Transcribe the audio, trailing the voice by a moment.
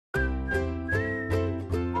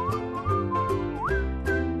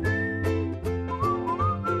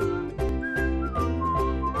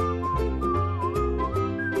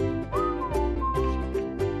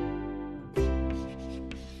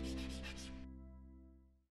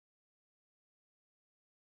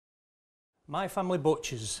My family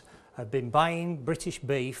butchers have been buying British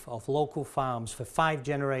beef off local farms for 5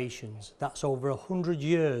 generations. That's over 100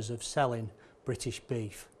 years of selling British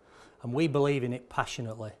beef, and we believe in it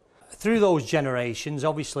passionately. Through those generations,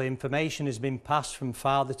 obviously information has been passed from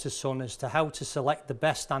father to son as to how to select the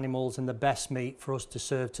best animals and the best meat for us to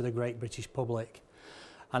serve to the great British public.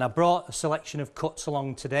 And I brought a selection of cuts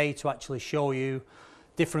along today to actually show you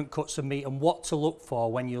different cuts of meat and what to look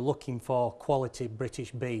for when you're looking for quality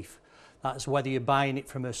British beef. That's whether you're buying it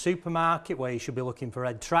from a supermarket where you should be looking for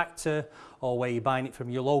Red Tractor, or where you're buying it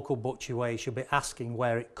from your local butcher where you should be asking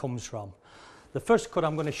where it comes from. The first cut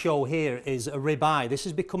I'm going to show here is a ribeye. This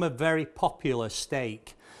has become a very popular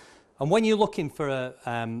steak. And when you're looking for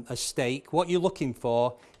a steak, what you're looking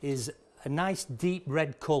for is a nice deep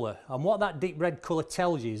red colour. And what that deep red colour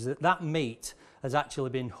tells you is that that meat has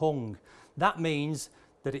actually been hung. That means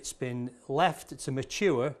that it's been left to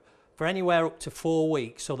mature for anywhere up to 4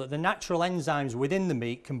 weeks, so that the natural enzymes within the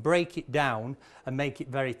meat can break it down and make it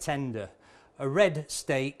very tender. A red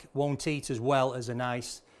steak won't eat as well as a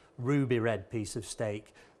nice ruby red piece of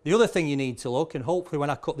steak. The other thing you need to look, and hopefully when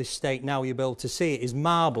I cut this steak now you'll be able to see it, is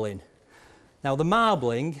marbling. Now the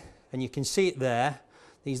marbling, and you can see it there,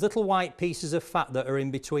 these little white pieces of fat that are in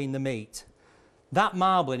between the meat. That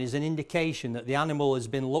marbling is an indication that the animal has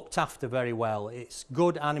been looked after very well. It's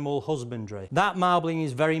good animal husbandry. That marbling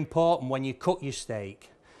is very important when you cook your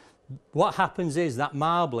steak. What happens is that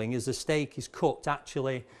marbling, as the steak is cooked,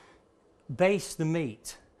 actually bastes the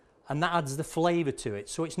meat, and that adds the flavour to it.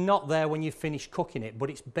 So it's not there when you finish cooking it, but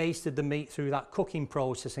it's basted the meat through that cooking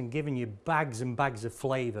process and given you bags and bags of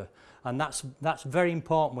flavour. And that's very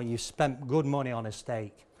important when you've spent good money on a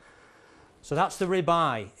steak. So that's the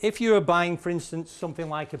ribeye. If you are buying, for instance, something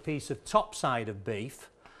like a piece of top side of beef,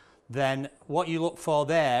 then what you look for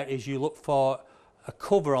there is you look for a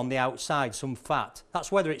cover on the outside, some fat.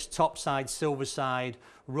 That's whether it's top side, silver side,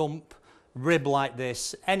 rump, rib like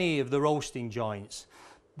this, any of the roasting joints.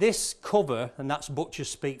 This cover, and that's butcher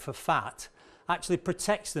speak for fat, actually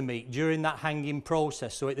protects the meat during that hanging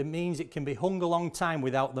process. So it means it can be hung a long time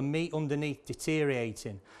without the meat underneath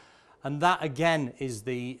deteriorating. And that again is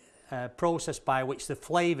the process by which the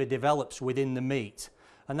flavour develops within the meat,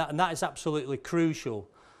 and that is absolutely crucial,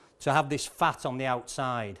 to have this fat on the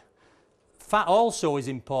outside. Fat also is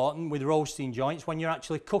important with roasting joints when you're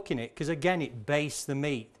actually cooking it, because again it bastes the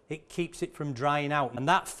meat, it keeps it from drying out, and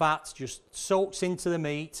that fat just soaks into the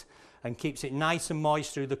meat and keeps it nice and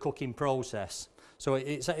moist through the cooking process. So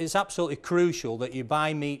it's absolutely crucial that you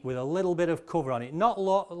buy meat with a little bit of cover on it, not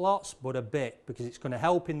lots but a bit, because it's going to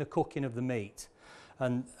help in the cooking of the meat.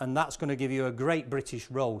 And that's going to give you a great British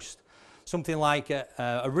roast. Something like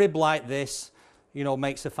a rib like this, you know,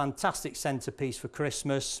 makes a fantastic centrepiece for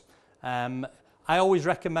Christmas. I always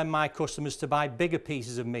recommend my customers to buy bigger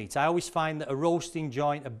pieces of meat. I always find that a roasting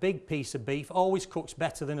joint, a big piece of beef, always cooks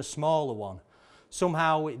better than a smaller one.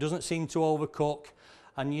 Somehow it doesn't seem to overcook,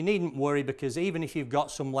 and you needn't worry, because even if you've got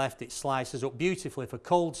some left, it slices up beautifully for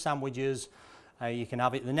cold sandwiches. You can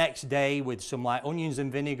have it the next day with some like onions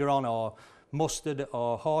and vinegar on, or mustard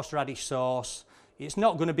or horseradish sauce. It's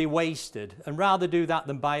not going to be wasted, and rather do that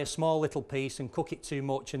than buy a small little piece and cook it too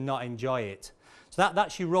much and not enjoy it. So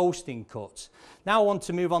that's your roasting cuts. Now I want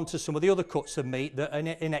to move on to some of the other cuts of meat that are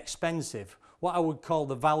inexpensive, what I would call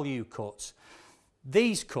the value cuts.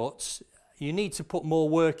 These cuts, you need to put more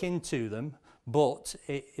work into them, but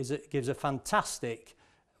it gives a fantastic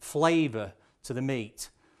flavour to the meat.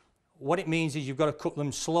 What it means is you've got to cook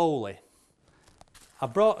them slowly. I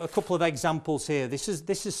brought a couple of examples here. This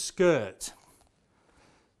is skirt.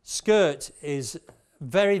 Skirt is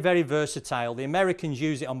very, very versatile. The Americans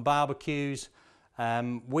use it on barbecues.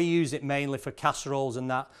 We use it mainly for casseroles and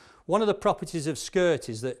that. One of the properties of skirt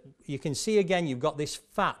is that you can see again you've got this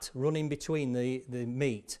fat running between the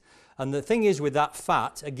meat. And the thing is with that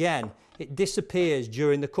fat, again, it disappears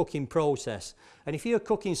during the cooking process. And if you're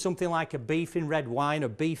cooking something like a beef in red wine or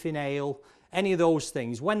beef in ale, any of those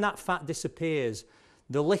things, when that fat disappears,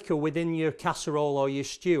 the liquor within your casserole or your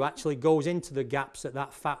stew actually goes into the gaps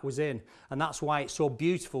that fat was in. And that's why it's so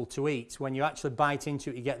beautiful to eat. When you actually bite into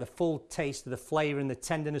it, you get the full taste of the flavour and the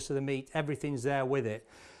tenderness of the meat. Everything's there with it.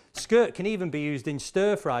 Skirt can even be used in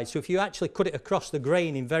stir fries. So if you actually cut it across the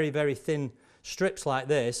grain in very, very thin strips like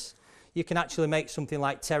this, you can actually make something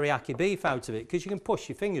like teriyaki beef out of it, because you can push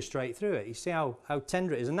your finger straight through it. You see how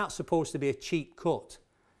tender it is, and that's supposed to be a cheap cut.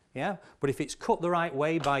 Yeah? But if it's cut the right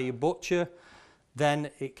way by your butcher, then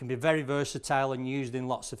it can be very versatile and used in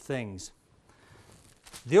lots of things.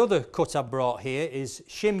 The other cut I brought here is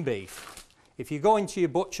shin beef. If you go into your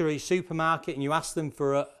butcher or your supermarket and you ask them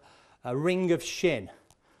for a ring of shin,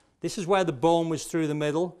 this is where the bone was through the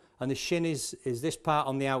middle, and the shin is this part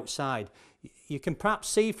on the outside. You can perhaps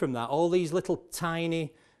see from that all these little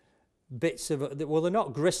tiny bits of, well, they're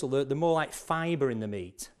not gristle, they're more like fibre in the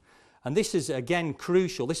meat. And this is, again,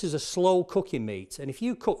 crucial. This is a slow cooking meat, and if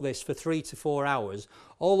you cook this for 3 to 4 hours,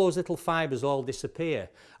 all those little fibres all disappear.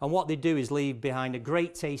 And what they do is leave behind a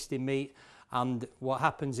great tasting meat, and what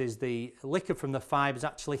happens is the liquor from the fibres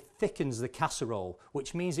actually thickens the casserole,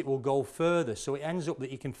 which means it will go further, so it ends up that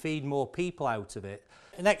you can feed more people out of it.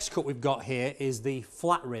 The next cut we've got here is the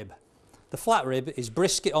flat rib. The flat rib is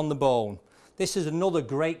brisket on the bone. This is another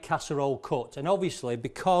great casserole cut, and obviously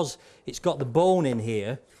because it's got the bone in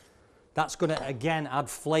here, that's going to again add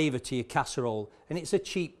flavour to your casserole, and it's a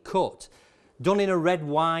cheap cut. Done in a red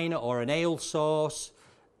wine or an ale sauce,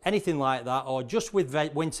 anything like that, or just with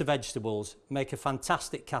winter vegetables, make a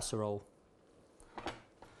fantastic casserole.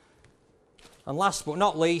 And last but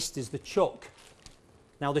not least is the chuck.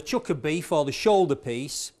 Now the chuck of beef, or the shoulder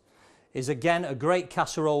piece, is again a great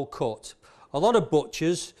casserole cut. A lot of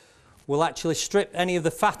butchers will actually strip any of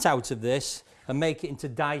the fat out of this and make it into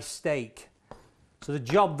diced steak. So the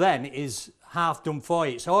job then is half done for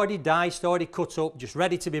you. It's already diced, already cut up, just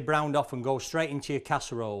ready to be browned off and go straight into your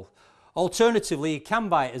casserole. Alternatively, you can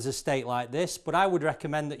buy it as a steak like this, but I would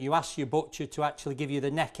recommend that you ask your butcher to actually give you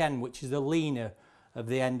the neck end, which is the leaner of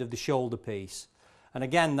the end of the shoulder piece. And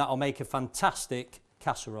again, that'll make a fantastic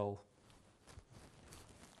casserole.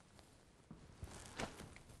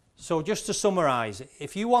 So just to summarise,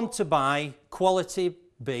 if you want to buy quality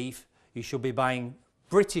beef, you should be buying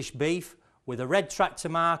British beef with a red tractor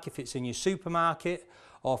mark if it's in your supermarket,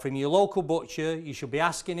 or from your local butcher. You should be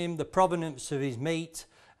asking him the provenance of his meat,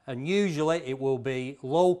 and usually it will be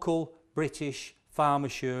local British farm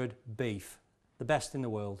assured beef, the best in the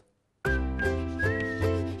world.